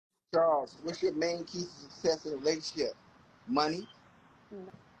Charles, what's your main key to success in a relationship? Money?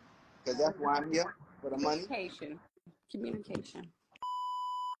 Because that's why I'm here, for the money. Communication.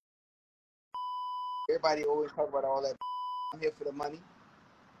 Everybody always talk about all that. I'm here for the money.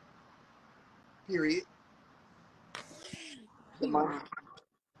 Period. The money.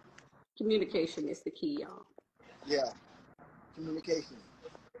 Communication is the key, y'all. Yeah. Communication.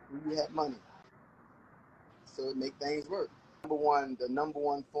 When you have money. So it make things work. The number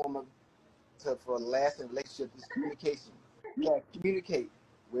one form of for a lasting relationship is communication. Yeah, communicate.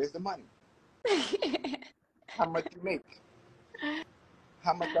 Where's the money? How much you make?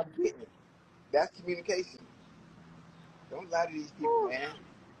 How much I'm getting? That's communication. Don't lie to these people, man.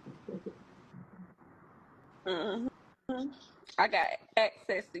 Mm-hmm. I got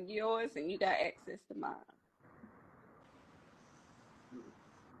access to yours and you got access to mine.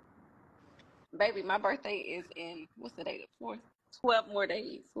 Baby, my birthday is in, what's the date? 12 more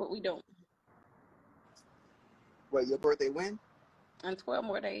days. What we doing? What, your birthday when? In 12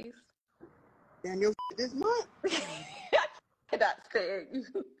 more days. Damn, your this month. And I said,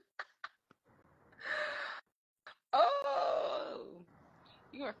 oh,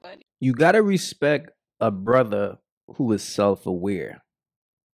 you are funny. You gotta respect a brother who is self-aware,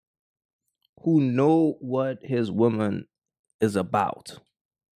 who know what his woman is about,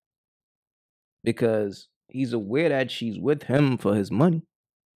 because he's aware that she's with him for his money.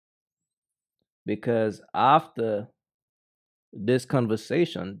 Because after this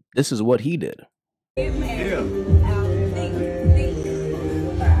conversation, this is what he did. Yeah.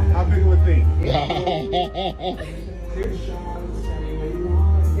 How big of a thing?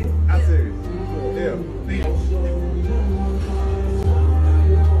 I'm serious. Yeah.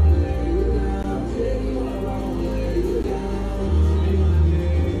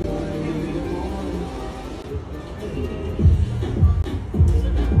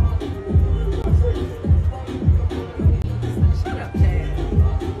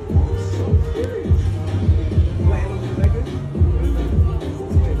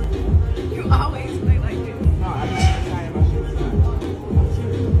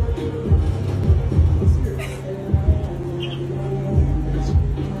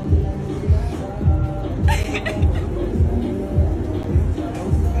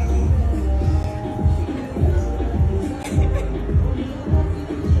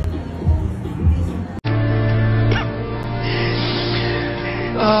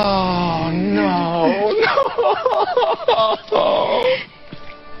 Oh, no.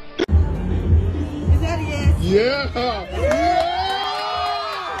 Is that a yes? Yeah.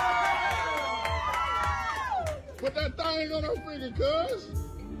 Put that thing on her finger, cuz.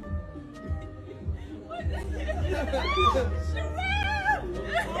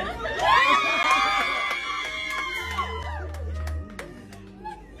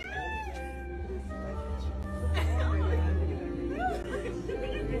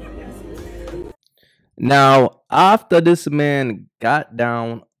 Now, after this man got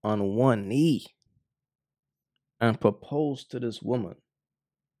down on one knee and proposed to this woman,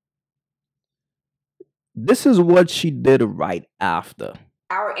 this is what she did right after.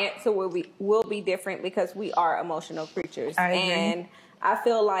 Our answer will be different because we are emotional creatures. I agree. And I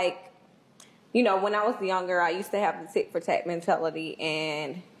feel like, you know, when I was younger, I used to have the tit for tat mentality,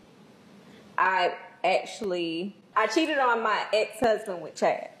 and I cheated on my ex-husband with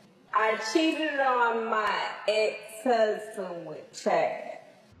Chad. I cheated on my ex-husband with Chad.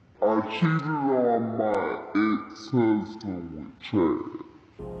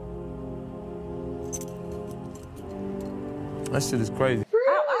 That shit is crazy.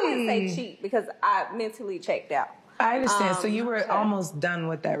 I wouldn't say cheat because I mentally checked out. I understand. So you were almost done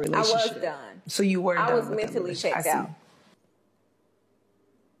with that relationship. I was done. So you were done. I was with mentally checked out.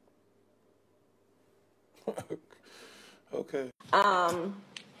 Okay.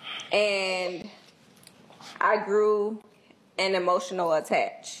 And I grew an emotional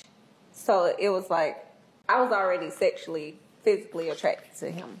attach. So it was like I was already sexually, physically attracted to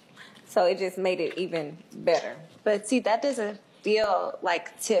him. So it just made it even better. But see, that doesn't feel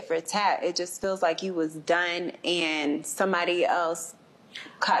like tit for tat. It just feels like you was done and somebody else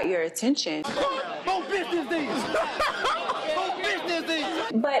caught your attention.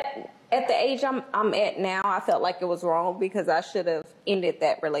 But at the age I'm at now, I felt like it was wrong because I should have ended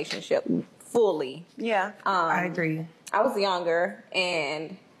that relationship fully. Yeah, I agree. I was younger,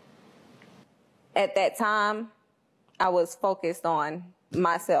 and at that time, I was focused on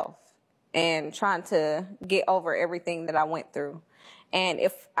myself and trying to get over everything that I went through. And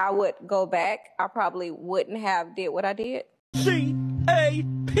if I would go back, I probably wouldn't have did what I did.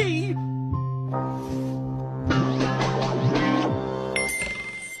 C-A-P.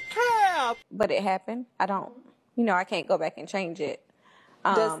 but it happened. I don't, I can't go back and change it.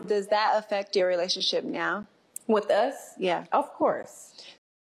 Does that affect your relationship now? With us? Yeah. Of course.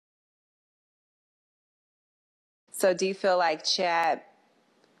 So do you feel like Chad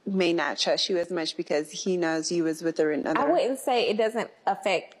may not trust you as much because he knows you was with another? I wouldn't say it doesn't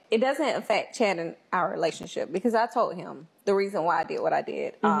affect Chad and our relationship, because I told him the reason why I did what I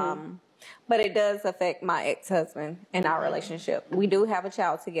did. But it does affect my ex-husband and our relationship. We do have a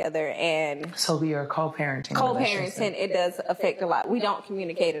child together, and So we are co-parenting. relationship. it does affect a lot. We don't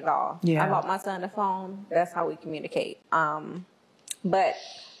communicate at all. Yeah. I bought my son a phone. That's how we communicate. But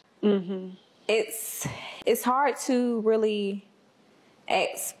it's hard to really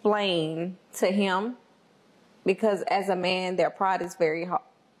explain to him, because as a man, their pride is very hard.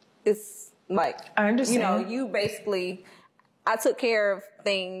 It's like, I understand. you basically, I took care of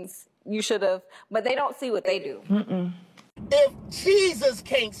things you should have, but they don't see what they do. If Jesus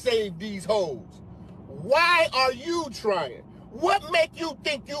can't save these hoes, why are you trying? What make you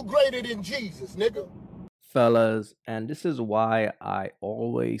think you greater than Jesus, nigga? Fellas, and this is why I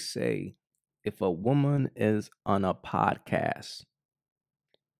always say, if a woman is on a podcast,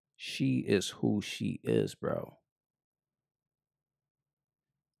 she is who she is, bro.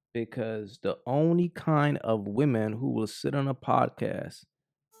 Because the only kind of women who will sit on a podcast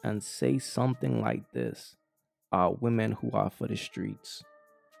and say something like this are women who are for the streets.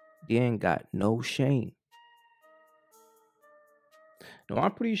 They ain't got no shame. Now,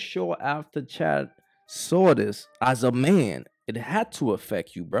 I'm pretty sure after Chad saw this, as a man, it had to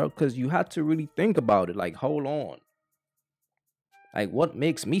affect you, bro, because you had to really think about it. Like, hold on. Like, what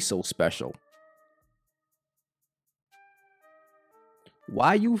makes me so special?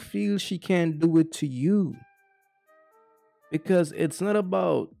 Why you feel she can't do it to you? Because it's not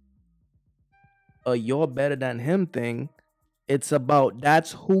about a you're better than him thing. It's about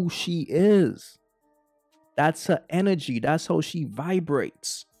that's who she is. That's her energy. That's how she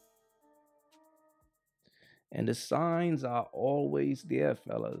vibrates. And the signs are always there,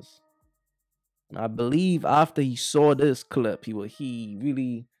 fellas. And I believe after he saw this clip, he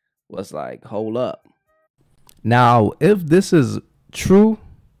really was like, hold up. Now, if this is true,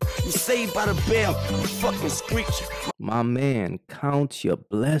 you saved by the bell, you fucking screech. My man, count your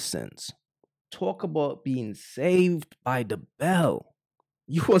blessings. Talk about being saved by the bell.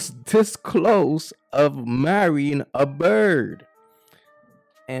 You was this close of marrying a bird.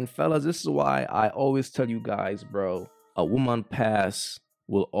 And fellas, this is why I always tell you guys, bro, a woman past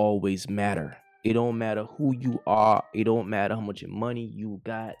will always matter. It don't matter who you are. It don't matter how much money you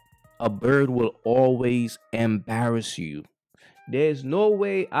got. A bird will always embarrass you. There's no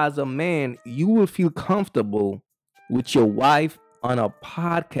way as a man you will feel comfortable with your wife on a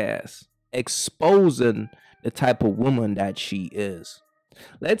podcast exposing the type of woman that she is.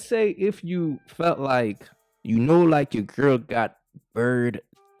 Let's say if you felt like, like your girl got bird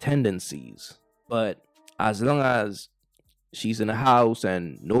tendencies, but as long as she's in the house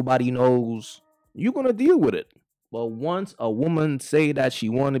and nobody knows, you're gonna deal with it. But once a woman say that she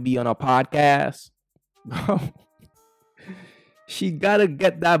want to be on a podcast, bro, she gotta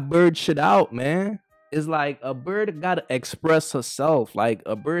get that bird shit out, man. It's like a bird gotta express herself. Like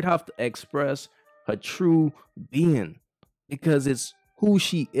a bird have to express her true being, because it's who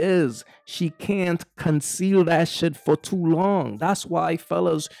she is. She can't conceal that shit for too long. That's why,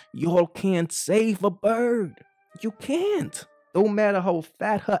 fellas, y'all can't save a bird. You can't. Don't matter how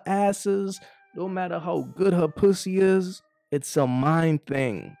fat her ass is, don't matter how good her pussy is, it's a mind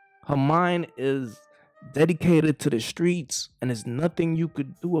thing. Her mind is dedicated to the streets, and there's nothing you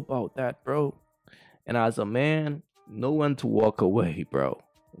could do about that, bro. And as a man, know when to walk away, bro.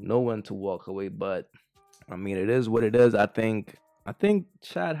 Know when to walk away. But I mean, it is what it is. I think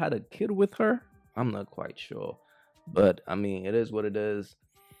Chad had a kid with her. I'm not quite sure, but I mean, it is what it is,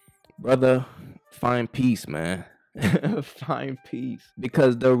 brother. Find peace, man. Find peace,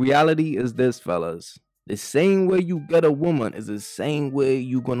 because the reality is this, fellas. The same way you get a woman is the same way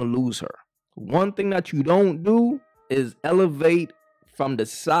you're gonna lose her. One thing that you don't do is elevate from the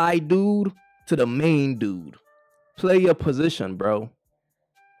side dude to the main dude. Play your position, bro.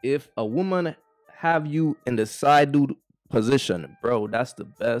 If a woman have you in the side dude position, bro, that's the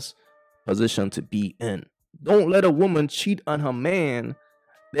best position to be in. Don't let a woman cheat on her man,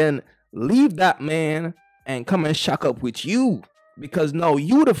 then leave that man and come and shack up with you, because no,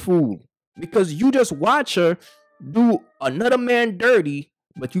 you the fool, because you just watch her do another man dirty,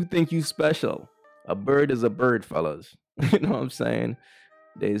 but you think you special. A bird is a bird, fellas. You know what I'm saying?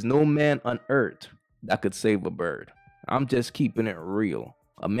 There's no man on earth that could save a bird. I'm just keeping it real.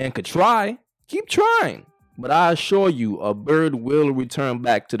 A man could try, keep trying, But I assure you, a bird will return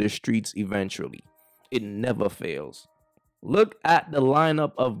back to the streets eventually. It never fails. Look at the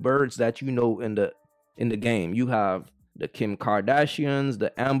lineup of birds that you know in the game. You have the Kim Kardashians,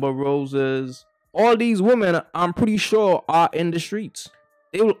 the Amber Roses. All these women, I'm pretty sure, are in the streets.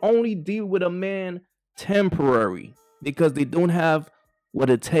 They will only deal with a man temporary because they don't have what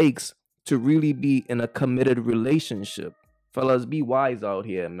it takes to really be in a committed relationship. Fellas, be wise out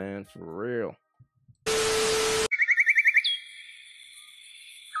here, man, for real.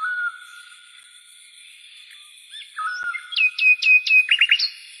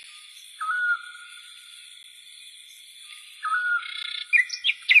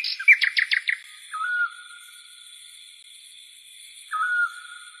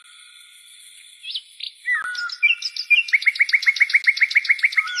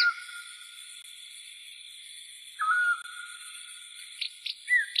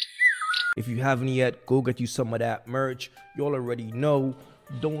 If you haven't yet, go get you some of that merch. You all already know,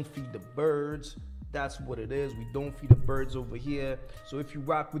 don't feed the birds. That's what it is. We don't feed the birds over here. So if you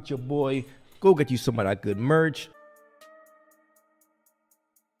rock with your boy, go get you some of that good merch.